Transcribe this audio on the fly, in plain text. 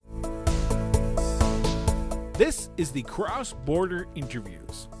This is the Cross Border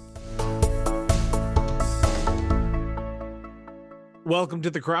Interviews. Welcome to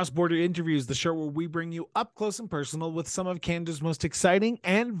the Cross Border Interviews, the show where we bring you up close and personal with some of Canada's most exciting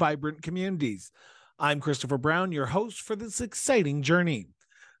and vibrant communities. I'm Christopher Brown, your host for this exciting journey.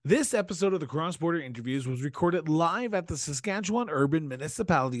 This episode of the Cross Border Interviews was recorded live at the Saskatchewan Urban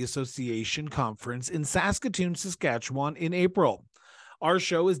Municipality Association Conference in Saskatoon, Saskatchewan in April. Our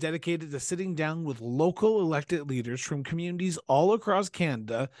show is dedicated to sitting down with local elected leaders from communities all across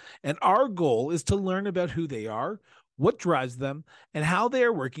Canada, and our goal is to learn about who they are, what drives them, and how they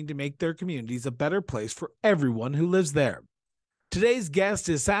are working to make their communities a better place for everyone who lives there. Today's guest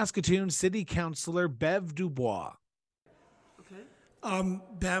is Saskatoon City Councillor Bev Dubois. Okay.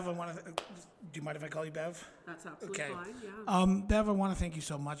 Bev, do you mind if I call you Bev? That's absolutely fine, yeah. Bev, I want to thank you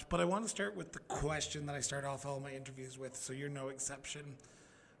so much, but I want to start with the question that I start off all my interviews with, so you're no exception.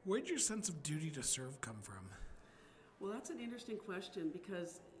 Where'd your sense of duty to serve come from? Well, that's an interesting question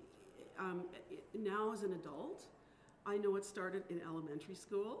because now as an adult, I know it started in elementary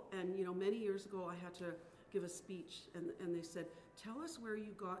school, and many years ago I had to give a speech, and they said, tell us where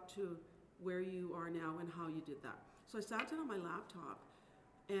you got to where you are now and how you did that. So I sat down on my laptop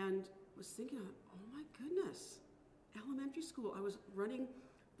and was thinking, oh my goodness, elementary school. I was running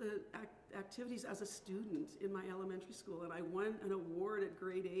the activities as a student in my elementary school, and I won an award at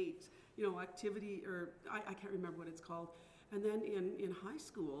grade 8, activity, or I can't remember what it's called. And then in high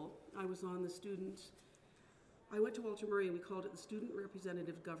school, I was on the I went to Walter Murray, and we called it the Student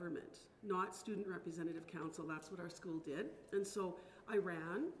Representative Government, not Student Representative Council. That's what our school did. And so I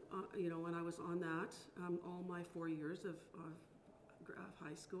ran, and I was on that all my 4 years of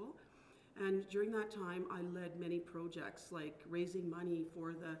high school. And during that time, I led many projects like raising money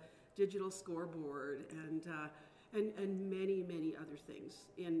for the digital scoreboard and many, many other things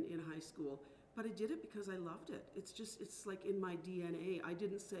in high school. But I did it because I loved it. It's like in my DNA. I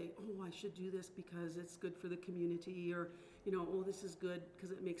didn't say, oh, I should do this because it's good for the community, or, oh, this is good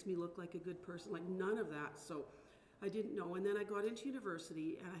because it makes me look like a good person. Like, none of that. So I didn't know. And then I got into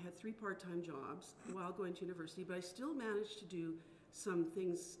university, and I had 3 part-time jobs while going to university, but I still managed to do some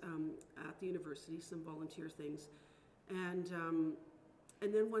things at the university, some volunteer things. And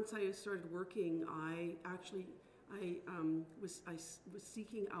then once I started working, I was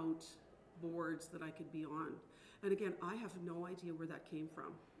seeking out boards that I could be on. And again, I have no idea where that came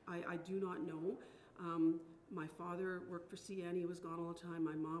from. I do not know. My father worked for CN, he was gone all the time.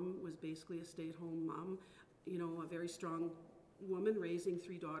 My mom was basically a stay-at-home mom, a very strong woman raising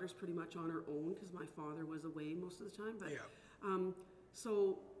 3 daughters pretty much on her own because my father was away most of the time. But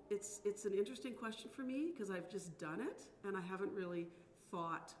so it's an interesting question for me because I've just done it and I haven't really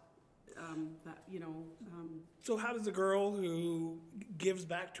thought that. So how does a girl who gives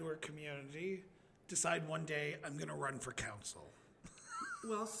back to her community decide one day, I'm going to run for council?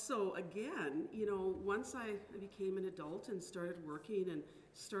 Well, so again, once I became an adult and started working and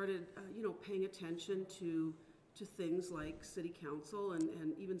started, paying attention to things like city council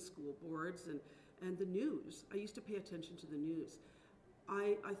and even school boards and the news. I used to pay attention to the news.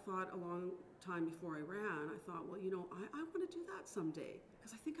 I thought a long time before I ran, I thought, well, I want to do that someday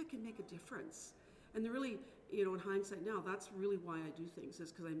because I think I can make a difference. And really, in hindsight now, that's really why I do things,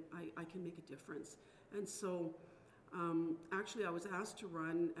 is because I can make a difference. And so actually I was asked to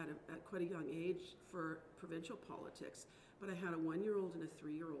run at quite a young age for provincial politics, but I had a 1-year-old and a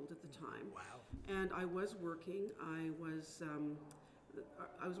 3-year-old at the time. Wow. And I was working. I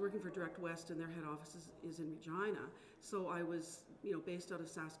was working for Direct West, and their head office is in Regina. So I was, based out of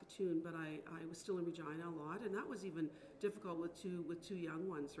Saskatoon, but I was still in Regina a lot, and that was even difficult with two young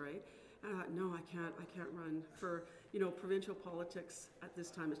ones, right? And I thought, no, I can't run for, provincial politics at this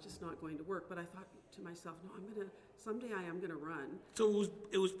time. It's just not going to work. But I thought to myself, no, someday I am gonna run. So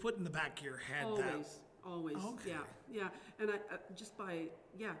it was put in the back of your head. Always. Okay. Yeah. And I just by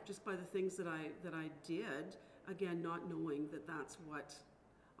the things that I did, again, not knowing that that's what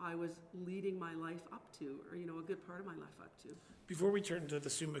I was leading my life up to, or a good part of my life up to. Before we turn to the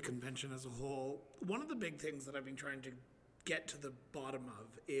SUMA convention as a whole, one of the big things that I've been trying to get to the bottom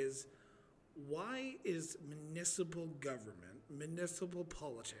of is, why is municipal government, municipal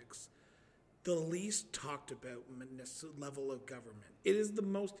politics, the least talked about level of government? It is the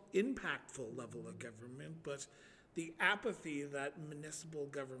most impactful level of government, but the apathy that municipal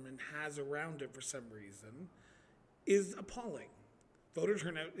government has around it for some reason is appalling. Voter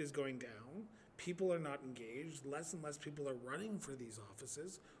turnout is going down. People are not engaged. Less and less people are running for these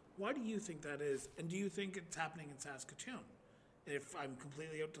offices. Why do you think that is? And do you think it's happening in Saskatoon? If I'm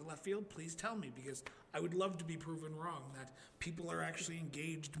completely out to left field, please tell me, because I would love to be proven wrong that people are actually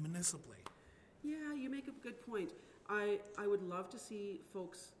engaged municipally. Yeah, you make a good point. I would love to see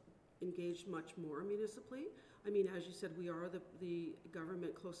folks engaged much more municipally. I mean, as you said, we are the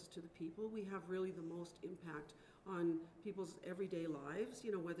government closest to the people. We have really the most impact on people's everyday lives,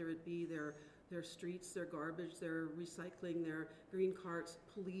 you know, whether it be their streets, their garbage, their recycling, their green carts,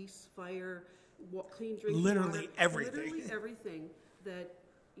 police, fire, clean drinking literally water, everything. literally everything that,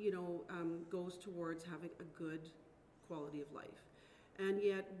 you know, goes towards having a good quality of life. And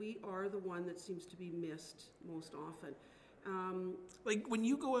yet we are the one that seems to be missed most often. Like when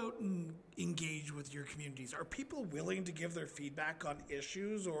you go out and engage with your communities, are people willing to give their feedback on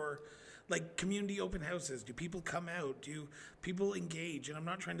issues, or like community open houses? Do people come out? Do people engage? And I'm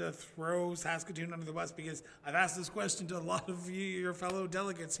not trying to throw Saskatoon under the bus, because I've asked this question to a lot of your fellow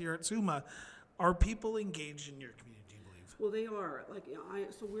delegates here at SUMA. Are people engaged in your community, do you believe? Well, they are. Like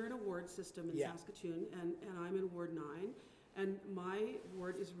so we're in a ward system in Saskatoon, and I'm in Ward 9, and my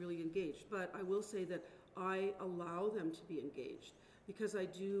ward is really engaged. But I will say that I allow them to be engaged, because I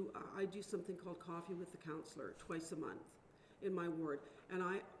do something called Coffee with the Councillor twice a month in my ward, and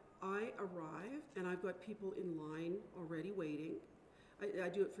I arrive and I've got people in line already waiting. I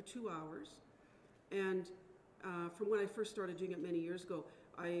do it for 2 hours, and from when I first started doing it many years ago,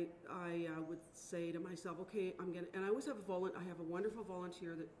 I would say to myself, okay, and I always have I have a wonderful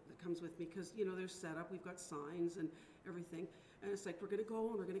volunteer that comes with me, because, you know, there's setup, we've got signs and everything, and it's like, we're going to go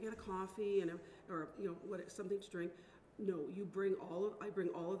and we're going to get a coffee or you know, something to drink. No, I bring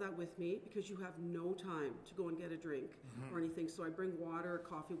all of that with me, because you have no time to go and get a drink or anything. So I bring water,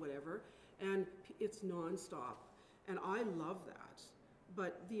 coffee, whatever, and it's nonstop. And I love that.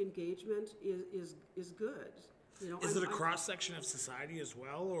 But the engagement is good. You know, is it a cross section of society as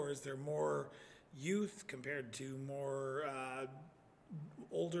well, or is there more youth compared to more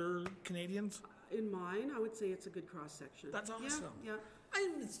older Canadians? In mine, I would say it's a good cross section. That's awesome. Yeah.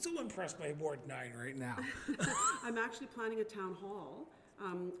 I'm so impressed by Ward 9 right now. I'm actually planning a town hall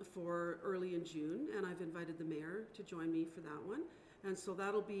for early in June, and I've invited the mayor to join me for that one. And so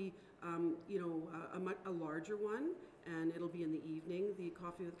that'll be, you know, a larger one, and it'll be in the evening. The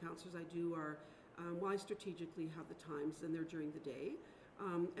Coffee with Councillors I do are, I strategically have the times, and they're during the day.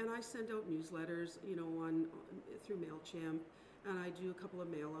 And I send out newsletters, you know, through MailChimp, and I do a couple of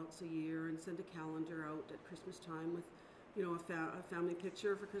mail-outs a year and send a calendar out at Christmas time with, you know, a family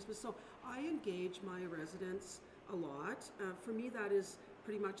picture for Christmas. So I engage my residents a lot. For me, that is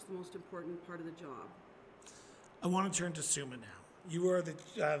pretty much the most important part of the job. I want to turn to SUMA now. You are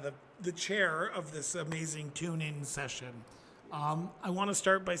the chair of this amazing tune-in session. I want to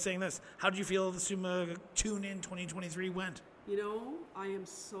start by saying this. How did you feel the SUMA Tune-In 2023 went? You know, I am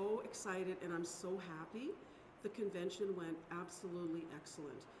so excited and I'm so happy. The convention went absolutely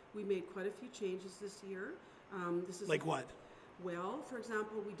excellent. We made quite a few changes this year. This is like what? Well, for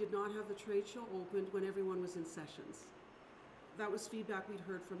example, we did not have the trade show opened when everyone was in sessions. That was feedback we'd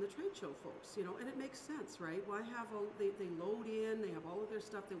heard from the trade show folks, you know, and it makes sense, right? Why have they load in, they have all of their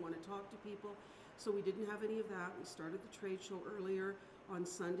stuff, they want to talk to people. So we didn't have any of that. We started the trade show earlier on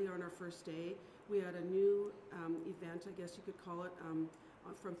Sunday on our first day. We had a new event, I guess you could call it,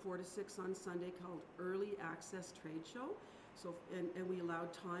 from 4 to 6 on Sunday called Early Access Trade Show. So, and we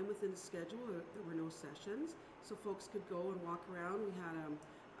allowed time within the schedule. There were no sessions, so folks could go and walk around. We had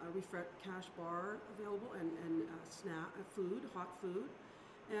a cash bar available and hot food.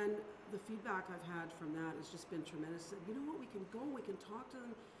 And the feedback I've had from that has just been tremendous. You know what, we can go, we can talk to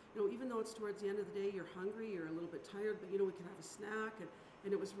them. You know, even though it's towards the end of the day, you're hungry, you're a little bit tired, but you know, we can have a snack,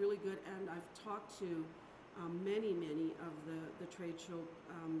 and it was really good. And I've talked to many of the trade show,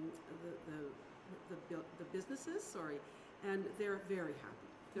 the businesses, and they're very happy.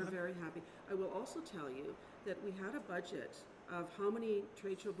 They're very happy. I will also tell you that we had a budget of how many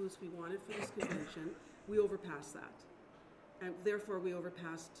trade show booths we wanted for this convention. We overpassed that. And therefore we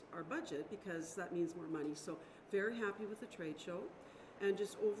overpassed our budget, because that means more money. So very happy with the trade show, and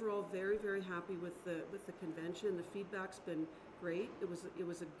just overall very, very happy with the convention. The feedback's been great. It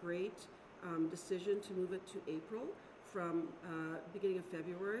was a great decision to move it to April from beginning of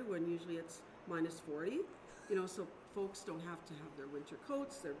February, when usually it's -40. You know, so folks don't have to have their winter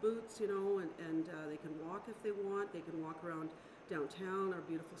coats, their boots, you know, and they can walk if they want. They can walk around downtown, our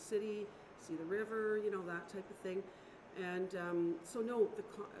beautiful city, see the river, you know, that type of thing. And so no,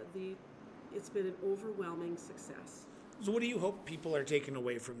 it's been an overwhelming success. So what do you hope people are taking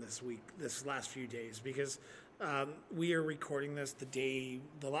away from this week, this last few days? Because we are recording this the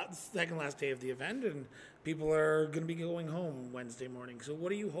second last day of the event, and people are going to be going home Wednesday morning. So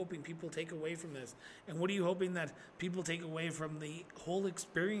what are you hoping people take away from this? And what are you hoping that people take away from the whole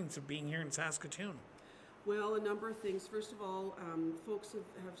experience of being here in Saskatoon? Well, a number of things. First of all, folks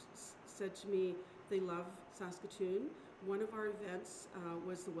have said to me they love Saskatoon. One of our events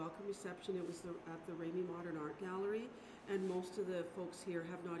was the welcome reception. It was at the Ramey Modern Art Gallery, and most of the folks here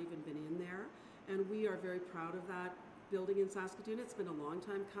have not even been in there. And we are very proud of that building in Saskatoon. It's been a long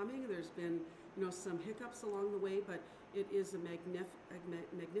time coming. There's been, some hiccups along the way, but it is a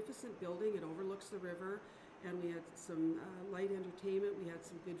magnificent building. It overlooks the river, and we had some light entertainment. We had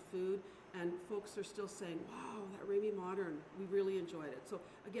some good food, and folks are still saying, "Wow, that Ramey Modern, we really enjoyed it." So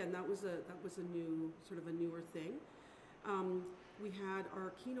again, that was a new sort of a newer thing. We had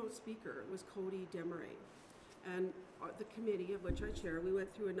our keynote speaker. It was Cody Desmarais, and the committee of which I chair. We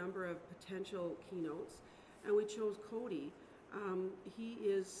went through a number of potential keynotes, and we chose Cody. He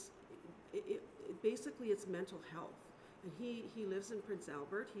is basically it's mental health. And he lives in Prince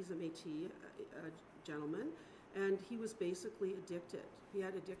Albert. He's a Métis gentleman, and he was basically addicted. He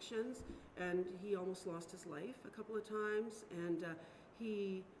had addictions, and he almost lost his life a couple of times, and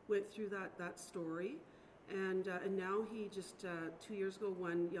he went through that story. And now he just 2 years ago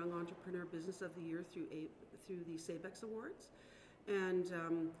won Young Entrepreneur Business of the Year through the SABEX Awards. And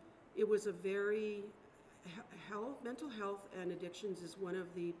it was a very mental health and addictions is one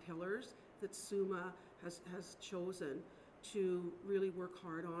of the pillars that SUMA has chosen to really work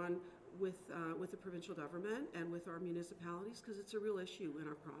hard on with the provincial government and with our municipalities, because it's a real issue in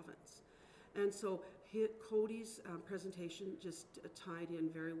our province. And so Cody's presentation just tied in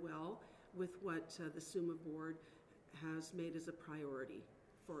very well with what the SUMA board has made as a priority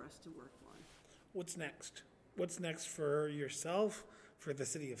for us to work on. What's next? What's next for yourself, for the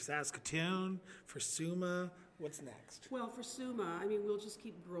city of Saskatoon, for SUMA? What's next? Well, for SUMA, we'll just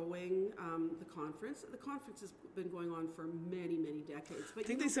keep growing the conference. The conference has been going on for many, many decades. But I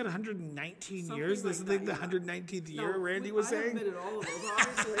think they said 119 years. This is like the 119th year, Randy was I saying. I haven't been at all of those,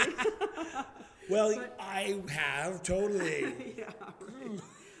 obviously. Well, I have, totally. Yeah, right.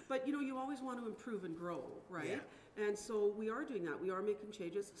 But, you always want to improve and grow, right? Yeah. And so we are doing that. We are making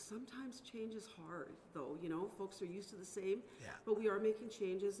changes. Sometimes change is hard, though. Folks are used to the same. Yeah. But we are making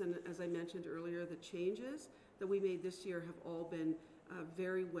changes. And as I mentioned earlier, the changes that we made this year have all been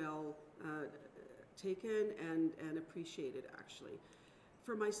very well taken and appreciated, actually.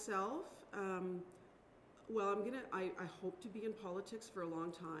 For myself, I hope to be in politics for a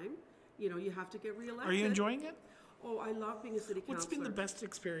long time. You have to get reelected. Are you enjoying it? Oh, I love being a city councillor. What's been the best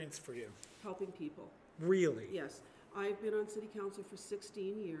experience for you? Helping people. Really? Yes. I've been on city council for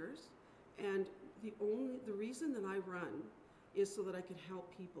 16 years, and the reason that I run is so that I could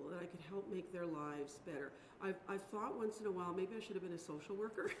help people, that I could help make their lives better. I've thought once in a while maybe I should have been a social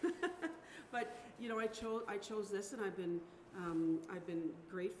worker, but I chose this, and I've been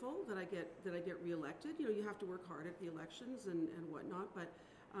grateful that I get reelected. You have to work hard at the elections and whatnot, but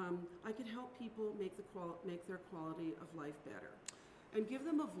I can help people make their quality of life better and give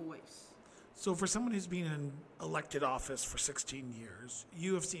them a voice. So for someone who's been in elected office for 16 years,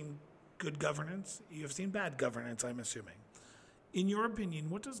 you have seen good governance, you have seen bad governance, I'm assuming. In your opinion,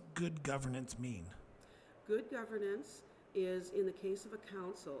 what does good governance mean? Good governance is, in the case of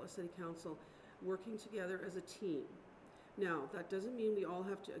a city council, working together as a team. Now, that doesn't mean we all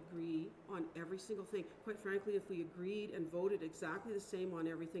have to agree on every single thing. Quite frankly, if we agreed and voted exactly the same on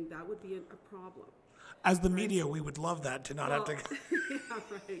everything, that would be a problem. As the media, we would love that, to not have to... Yeah,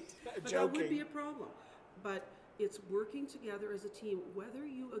 right. But Joking. that would be a problem. But it's working together as a team, whether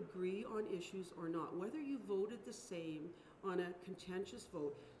you agree on issues or not, whether you voted the same on a contentious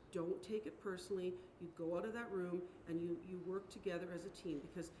vote. Don't take it personally. You go out of that room and you work together as a team,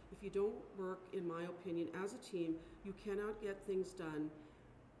 because if you don't work, in my opinion, as a team, you cannot get things done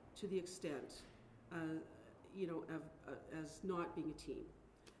to the extent, as not being a team.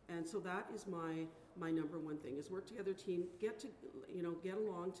 And so that is my number one thing, is work together, team, get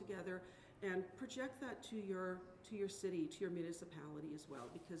along together, and project that to your city, to your municipality as well,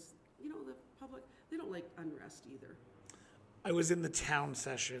 because the public, they don't like unrest either. I was in the town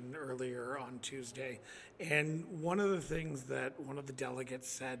session earlier on Tuesday, and one of the things that one of the delegates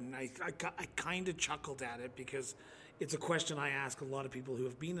said, and I kind of chuckled at it, because it's a question I ask a lot of people who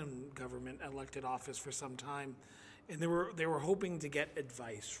have been in government elected office for some time, and they were hoping to get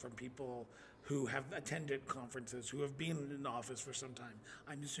advice from people who have attended conferences, who have been in office for some time.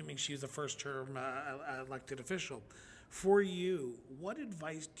 I'm assuming she's a first-term elected official. For you, what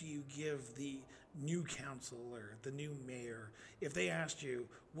advice do you give the new councillor, the new mayor, if they asked you,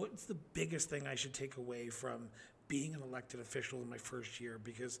 what's the biggest thing I should take away from being an elected official in my first year?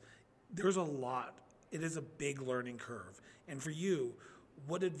 Because there's a lot. It is a big learning curve. And for you,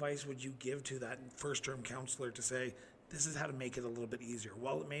 what advice would you give to that first-term councillor to say, this is how to make it a little bit easier?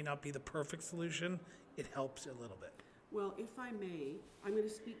 While it may not be the perfect solution, it helps a little bit. Well, if I may, I'm going to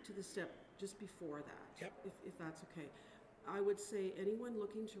speak to the step just before that, Yep. if that's okay. I would say anyone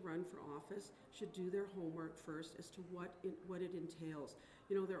looking to run for office should do their homework first as to what it entails.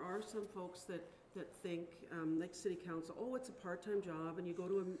 You know, there are some folks that think, like city council, oh, it's a part-time job, and you go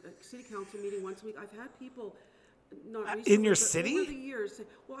to a city council meeting once a week. I've had people, not recently, in your but city? over the years, say,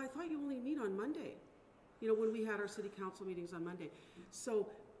 well, I thought you only meet on Monday. You know, when we had our city council meetings on Monday. So,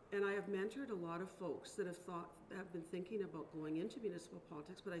 and I have mentored a lot of folks that have been thinking about going into municipal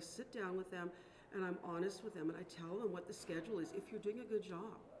politics, but I sit down with them and I'm honest with them and I tell them what the schedule is if you're doing a good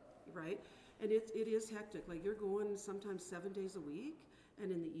job, right? And it is hectic. Like, you're going sometimes 7 days a week,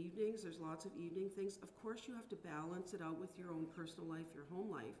 and in the evenings, there's lots of evening things. Of course, you have to balance it out with your own personal life, your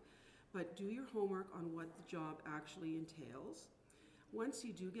home life, but do your homework on what the job actually entails. Once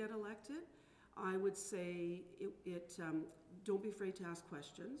you do get elected, I would say don't be afraid to ask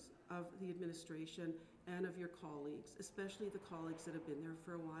questions of the administration and of your colleagues, especially the colleagues that have been there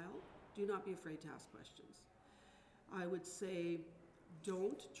for a while. Do not be afraid to ask questions. I would say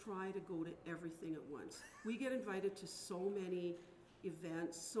don't try to go to everything at once. We get invited to so many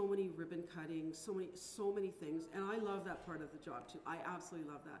events, so many ribbon cuttings, so many things, and I love that part of the job too. I absolutely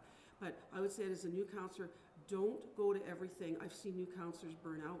love that. But I would say, as a new councillor, don't go to everything. I've seen new councillors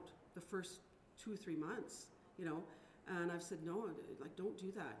burn out the first 2 or 3 months, you know, and I've said, no, like, don't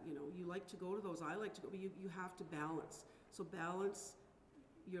do that. You know, you like to go to those, I like to go, but you have to balance. So balance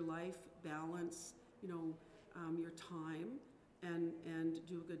your life, balance, you know, your time, and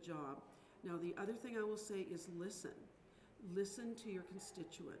do a good job. Now, the other thing I will say is listen. Listen to your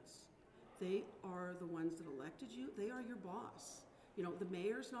constituents. They are the ones that elected you. They are your boss. You know, the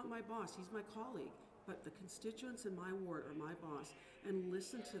mayor's not my boss, he's my colleague, but the constituents in my ward are my boss, and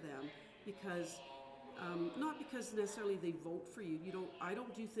listen to them, because not because necessarily they vote for you. I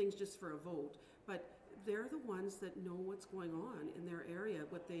don't do things just for a vote, but they're the ones that know what's going on in their area,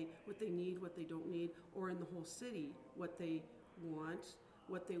 what they need, what they don't need, or in the whole city, what they want,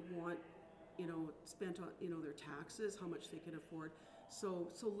 you know, spent on, you know, their taxes, how much they can afford.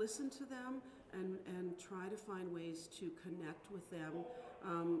 So listen to them and try to find ways to connect with them,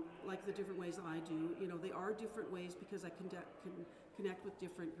 like the different ways I do. You know, they are different ways because I can connect with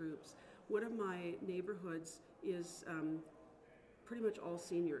different groups. One of my neighborhoods is pretty much all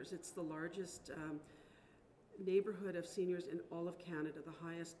seniors. It's the largest neighborhood of seniors in all of Canada, the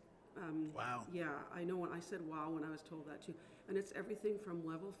highest. Wow. Yeah, I know. I said wow when I was told that too. And it's everything from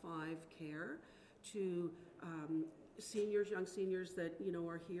level 5 care to seniors, young seniors that, you know,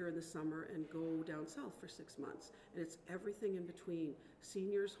 are here in the summer and go down south for 6 months. And it's everything in between,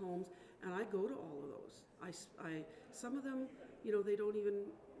 seniors' homes. And I go to all of those. I some of them, you know, they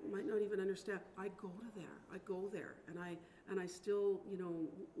might not even understand. I go there, and I still, you know,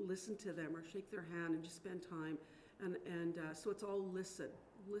 listen to them or shake their hand and just spend time. And so it's all listen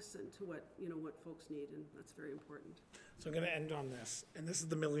to what, you know, what folks need, and that's very important. So I'm going to end on this, and this is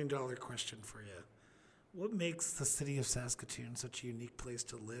the $1 million question for you. What makes the city of Saskatoon such a unique place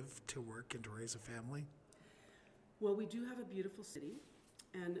to live, to work, and to raise a family? Well, we do have a beautiful city,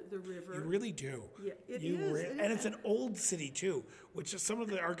 and the river. You really do. Yeah, it is. And it's an old city too, which is some of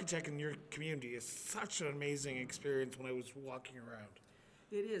the architect in your community is such an amazing experience when I was walking around.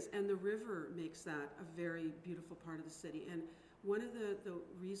 It is, and the river makes that a very beautiful part of the city. And one of the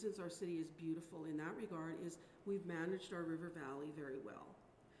reasons our city is beautiful in that regard is we've managed our river valley very well.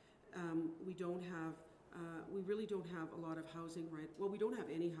 We really don't have a lot of housing we don't have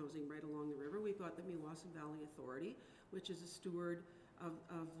any housing right along the river. We've got the Meewasin Valley Authority, which is a steward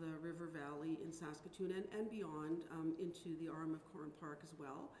of the river valley in Saskatoon and beyond, into the arm of Corn Park as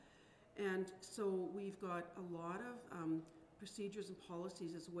well. And so we've got a lot of procedures and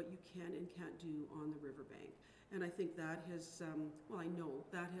policies as to what you can and can't do on the riverbank. And I think that has, I know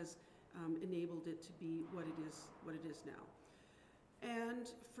that has enabled it to be what it is now. And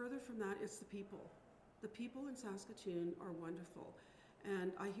further from that, it's the people. The people in Saskatoon are wonderful.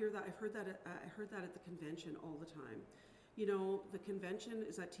 And I hear that, I heard that at the convention all the time. You know, the convention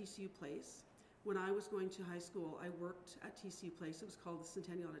is at TCU Place. When I was going to high school, I worked at TCU Place. It was called the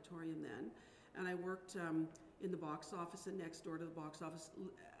Centennial Auditorium then. And I worked in the box office and next door to the box office,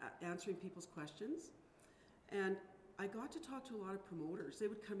 answering people's questions. And I got to talk to a lot of promoters. They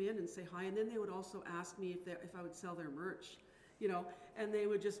would come in and say hi, and then they would also ask me if I would sell their merch, you know, and they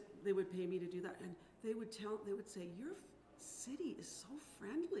would pay me to do that. And they would say, your city is so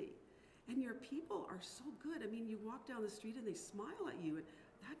friendly, and your people are so good. I mean, you walk down the street and they smile at you, and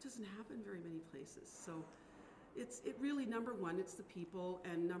that doesn't happen very many places. So it really, number one, it's the people,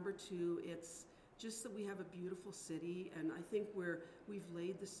 and number two, it's just that we have a beautiful city, and I think we've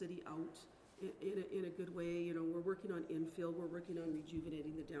laid the city out in a good way. You know, we're working on infill, we're working on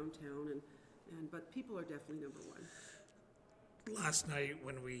rejuvenating the downtown, but people are definitely number one. Last night,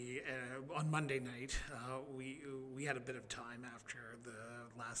 when we on Monday night, we had a bit of time after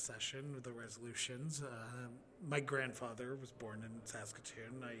the last session with the resolutions. My grandfather was born in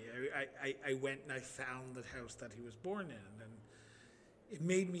Saskatoon. I went and I found the house that he was born in, and it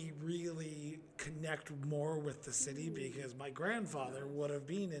made me really connect more with the city, because my grandfather would have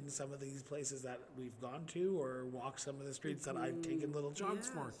been in some of these places that we've gone to, or walked some of the streets that I've taken little jogs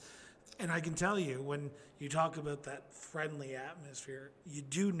for. And I can tell you, when you talk about that friendly atmosphere, you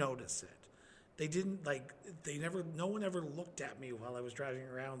do notice it. No one ever looked at me while I was driving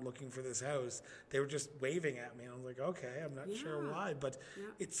around looking for this house. They were just waving at me. And I was like, okay, I'm not sure why, but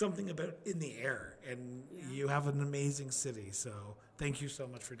it's something about in the air, and you have an amazing city. So thank you so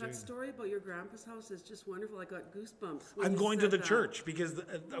much for doing that. That story about your grandpa's house is just wonderful. I got goosebumps. I'm going to the church because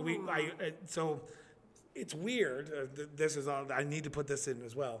so it's weird. This is all, I need to put this in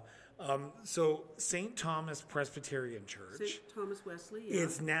as well. So St. Thomas Presbyterian Church. St. Thomas Wesley, yeah.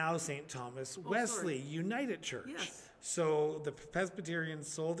 It's now St. Thomas Wesley United Church. Yes. So the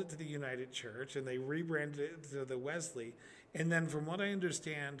Presbyterians sold it to the United Church, and they rebranded it to the Wesley. And then from what I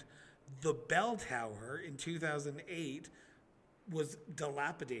understand, the bell tower in 2008 was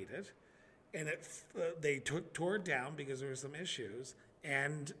dilapidated, and they tore it down because there were some issues.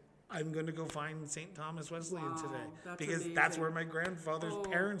 And I'm going to go find St. Thomas Wesleyan today, because amazing. That's where my grandfather's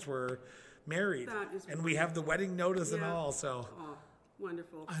parents were married, and we have the wedding notice and all. So,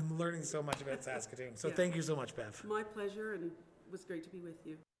 wonderful! I'm learning so much about Saskatoon. So thank you so much, Bev. My pleasure, and it was great to be with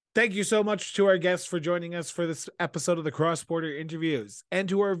you. Thank you so much to our guests for joining us for this episode of the Cross Border Interviews, and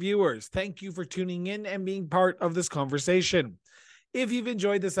to our viewers. Thank you for tuning in and being part of this conversation. If you've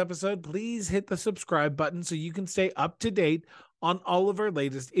enjoyed this episode, please hit the subscribe button so you can stay up to date on all of our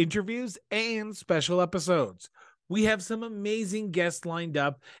latest interviews and special episodes. We have some amazing guests lined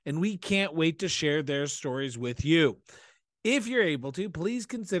up, and we can't wait to share their stories with you. If you're able to, please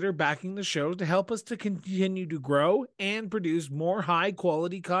consider backing the show to help us to continue to grow and produce more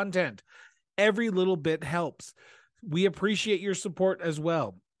high-quality content. Every little bit helps. We appreciate your support as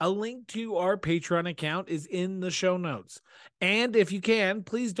well. A link to our Patreon account is in the show notes. And if you can,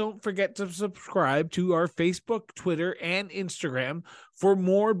 please don't forget to subscribe to our Facebook, Twitter, and Instagram for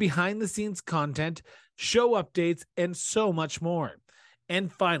more behind-the-scenes content, show updates, and so much more.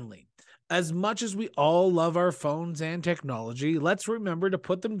 And finally, as much as we all love our phones and technology, let's remember to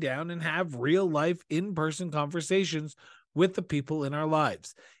put them down and have real-life, in-person conversations with the people in our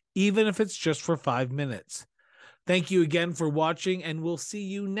lives, even if it's just for 5 minutes. Thank you again for watching, and we'll see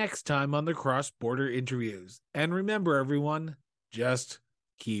you next time on the Cross Border Interviews. And remember, everyone, just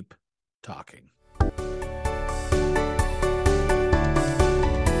keep talking.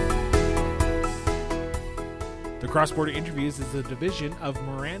 The Cross Border Interviews is a division of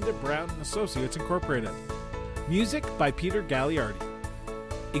Miranda Brown & Associates Incorporated. Music by Peter Gagliardi.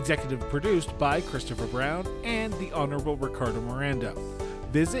 Executive produced by Christopher Brown and the Honorable Ricardo Miranda.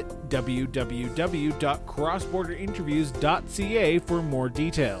 Visit www.crossborderinterviews.ca for more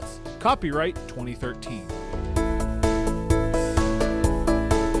details. Copyright 2013.